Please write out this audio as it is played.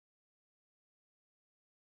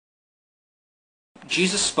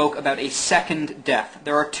Jesus spoke about a second death.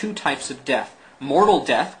 There are two types of death. Mortal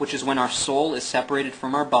death, which is when our soul is separated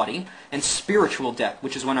from our body, and spiritual death,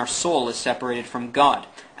 which is when our soul is separated from God.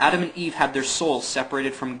 Adam and Eve had their souls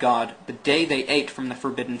separated from God the day they ate from the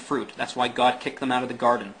forbidden fruit. That's why God kicked them out of the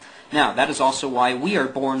garden. Now, that is also why we are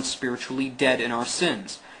born spiritually dead in our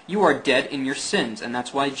sins. You are dead in your sins, and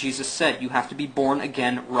that's why Jesus said you have to be born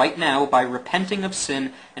again right now by repenting of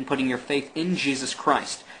sin and putting your faith in Jesus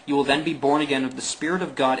Christ. You will then be born again of the Spirit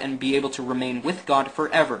of God and be able to remain with God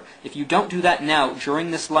forever. If you don't do that now, during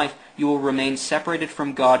this life, you will remain separated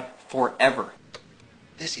from God forever.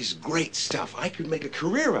 This is great stuff. I could make a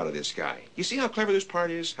career out of this guy. You see how clever this part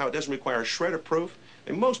is? How it doesn't require a shred of proof?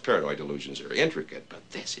 And most paranoid delusions are intricate, but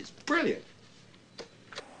this is brilliant.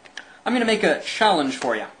 I'm going to make a challenge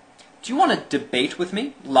for you. Do you want to debate with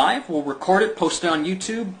me live? We'll record it, post it on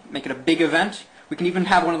YouTube, make it a big event. We can even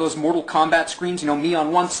have one of those Mortal Kombat screens, you know, me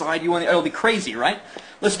on one side, you on the other. It'll be crazy, right?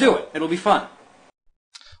 Let's do it. It'll be fun.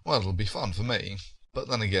 Well, it'll be fun for me. But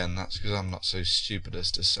then again, that's because I'm not so stupid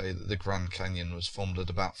as to say that the Grand Canyon was formed at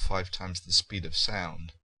about 5 times the speed of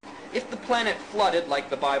sound. If the planet flooded, like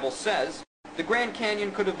the Bible says, the Grand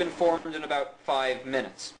Canyon could have been formed in about 5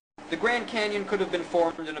 minutes. The Grand Canyon could have been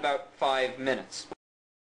formed in about 5 minutes.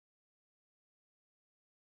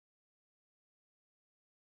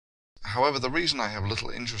 However, the reason I have little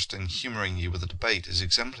interest in humouring you with a debate is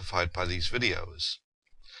exemplified by these videos.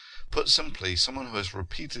 Put simply, someone who has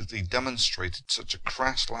repeatedly demonstrated such a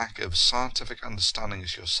crass lack of scientific understanding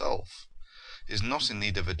as yourself is not in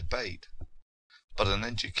need of a debate, but an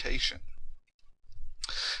education.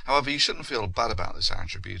 However, you shouldn't feel bad about this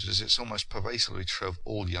attribute, as it's almost pervasively true of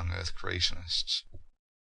all young Earth creationists.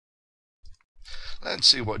 Let's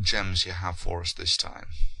see what gems you have for us this time.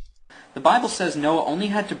 The Bible says Noah only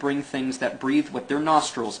had to bring things that breathe with their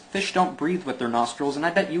nostrils. Fish don't breathe with their nostrils, and I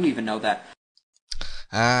bet you even know that.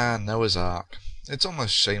 Ah, Noah's Ark. It's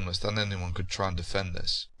almost shameless that anyone could try and defend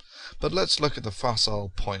this. But let's look at the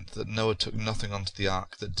facile point that Noah took nothing onto the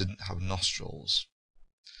Ark that didn't have nostrils.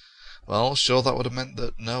 Well, sure, that would have meant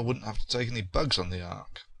that Noah wouldn't have to take any bugs on the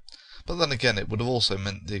Ark. But then again, it would have also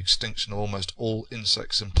meant the extinction of almost all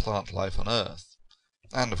insects and plant life on Earth.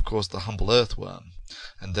 And, of course, the humble earthworm,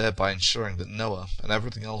 and thereby ensuring that Noah and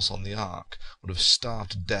everything else on the Ark would have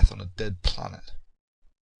starved to death on a dead planet.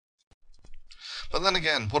 But then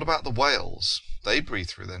again, what about the whales? They breathe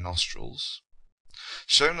through their nostrils.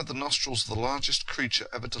 Shown are the nostrils of the largest creature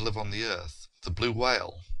ever to live on the Earth, the blue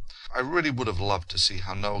whale. I really would have loved to see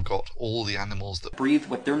how Noah got all the animals that breathe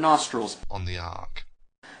with their nostrils on the Ark.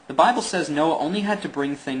 The Bible says Noah only had to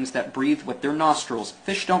bring things that breathe with their nostrils.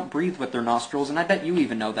 Fish don't breathe with their nostrils, and I bet you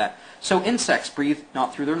even know that. So insects breathe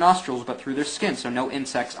not through their nostrils, but through their skin, so no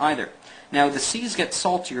insects either. Now, the seas get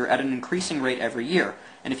saltier at an increasing rate every year,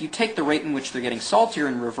 and if you take the rate in which they're getting saltier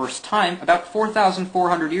in reverse time, about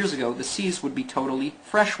 4,400 years ago, the seas would be totally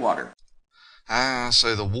freshwater. Ah,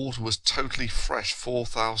 so the water was totally fresh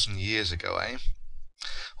 4,000 years ago, eh?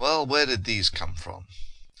 Well, where did these come from?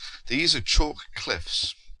 These are chalk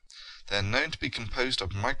cliffs. They are known to be composed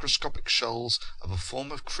of microscopic shells of a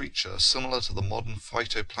form of creature similar to the modern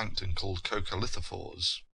phytoplankton called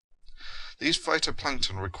coccolithophores. These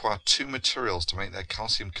phytoplankton require 2 materials to make their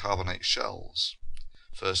calcium carbonate shells.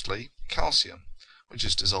 Firstly, calcium, which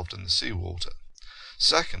is dissolved in the seawater.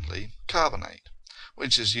 Secondly, carbonate,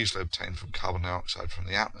 which is usually obtained from carbon dioxide from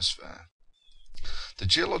the atmosphere. The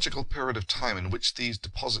geological period of time in which these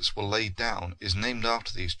deposits were laid down is named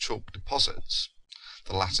after these chalk deposits,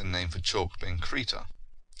 the Latin name for chalk being Creta.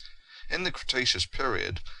 In the Cretaceous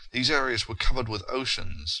period, these areas were covered with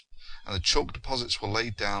oceans, and the chalk deposits were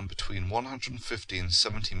laid down between 150 and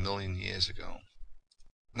 70 million years ago.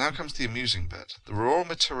 Now comes the amusing bit. The raw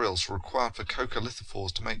materials required for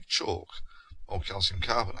coccolithophores to make chalk, or calcium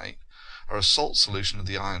carbonate, are a salt solution of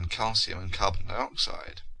the ion calcium and carbon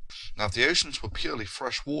dioxide. Now, if the oceans were purely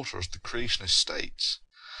fresh water, as the creationist states,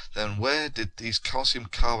 then where did these calcium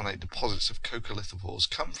carbonate deposits of coccolithophores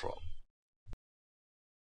come from?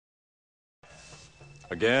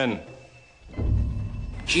 Again.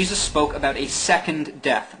 Jesus spoke about a second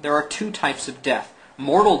death. There are two types of death.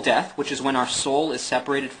 Mortal death, which is when our soul is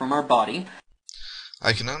separated from our body.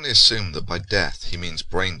 I can only assume that by death he means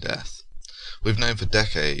brain death. We've known for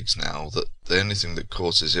decades now that the only thing that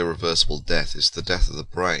causes irreversible death is the death of the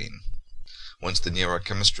brain. Once the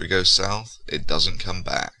neurochemistry goes south, it doesn't come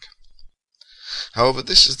back. However,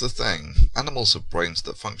 this is the thing. Animals have brains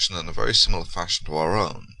that function in a very similar fashion to our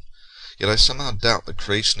own. Yet I somehow doubt the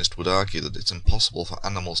creationist would argue that it's impossible for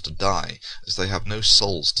animals to die, as they have no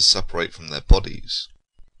souls to separate from their bodies.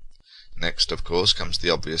 Next, of course, comes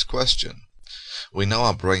the obvious question. We know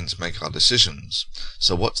our brains make our decisions,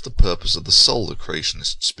 so what's the purpose of the soul the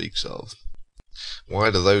creationist speaks of?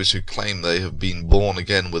 Why do those who claim they have been born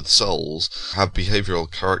again with souls have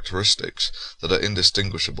behavioural characteristics that are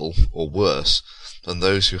indistinguishable, or worse, than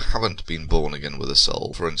those who haven't been born again with a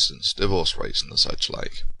soul, for instance, divorce rates and the such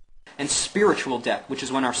like? And spiritual death, which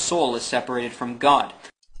is when our soul is separated from God.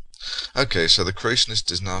 Okay, so the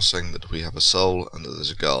creationist is now saying that we have a soul and that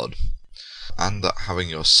there's a God, and that having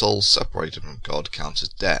your soul separated from God counts as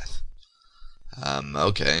death.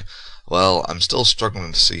 Okay. Well, I'm still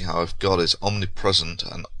struggling to see how, if God is omnipresent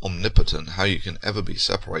and omnipotent, how you can ever be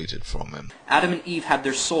separated from him. Adam and Eve had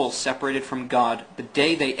their souls separated from God the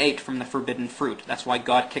day they ate from the forbidden fruit. That's why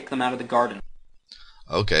God kicked them out of the garden.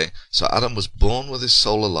 Okay, so Adam was born with his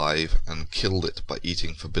soul alive and killed it by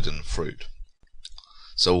eating forbidden fruit.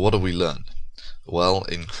 So what have we learned? Well,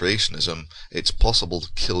 in creationism, it's possible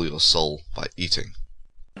to kill your soul by eating.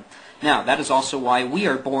 Now, that is also why we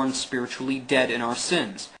are born spiritually dead in our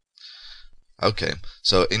sins. Okay,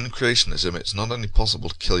 so in creationism it's not only possible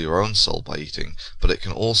to kill your own soul by eating, but it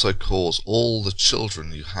can also cause all the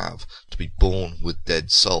children you have to be born with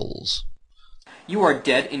dead souls. You are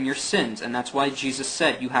dead in your sins, and that's why Jesus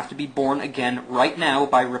said you have to be born again right now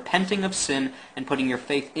by repenting of sin and putting your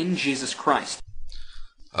faith in Jesus Christ.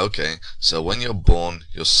 Okay, so when you're born,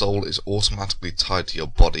 your soul is automatically tied to your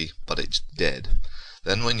body, but it's dead.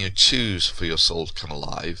 Then when you choose for your soul to come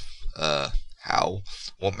alive, how?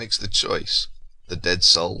 What makes the choice? The dead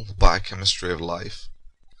soul? The biochemistry of life?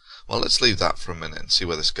 Well, let's leave that for a minute and see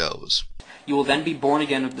where this goes. You will then be born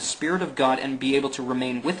again of the Spirit of God and be able to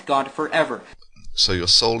remain with God forever. So your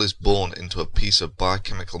soul is born into a piece of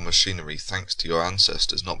biochemical machinery thanks to your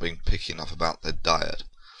ancestors not being picky enough about their diet.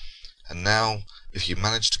 And now, if you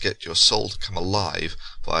manage to get your soul to come alive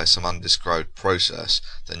via some undescribed process,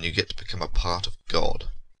 then you get to become a part of God.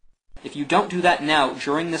 If you don't do that now,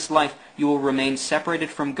 during this life, you will remain separated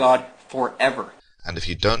from God forever. And if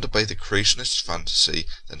you don't obey the creationist's fantasy,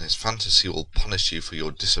 then his fantasy will punish you for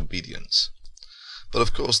your disobedience. But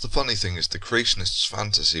of course, the funny thing is the creationist's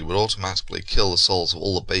fantasy would automatically kill the souls of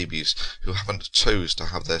all the babies who haven't chose to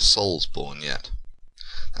have their souls born yet.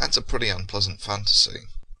 That's a pretty unpleasant fantasy.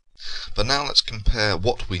 But now let's compare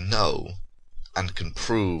what we know and can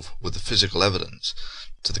prove with the physical evidence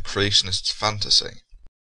to the creationist's fantasy.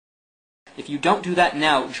 If you don't do that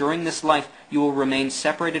now, during this life, you will remain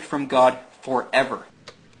separated from God forever.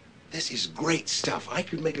 This is great stuff. I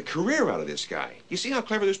could make a career out of this guy. You see how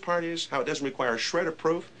clever this part is? How it doesn't require a shred of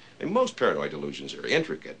proof? And most paranoid delusions are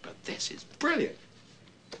intricate, but this is brilliant.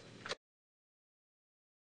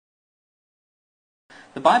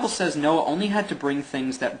 The Bible says Noah only had to bring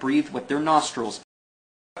things that breathe with their nostrils.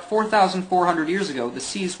 4,400 years ago, the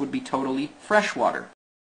seas would be totally freshwater.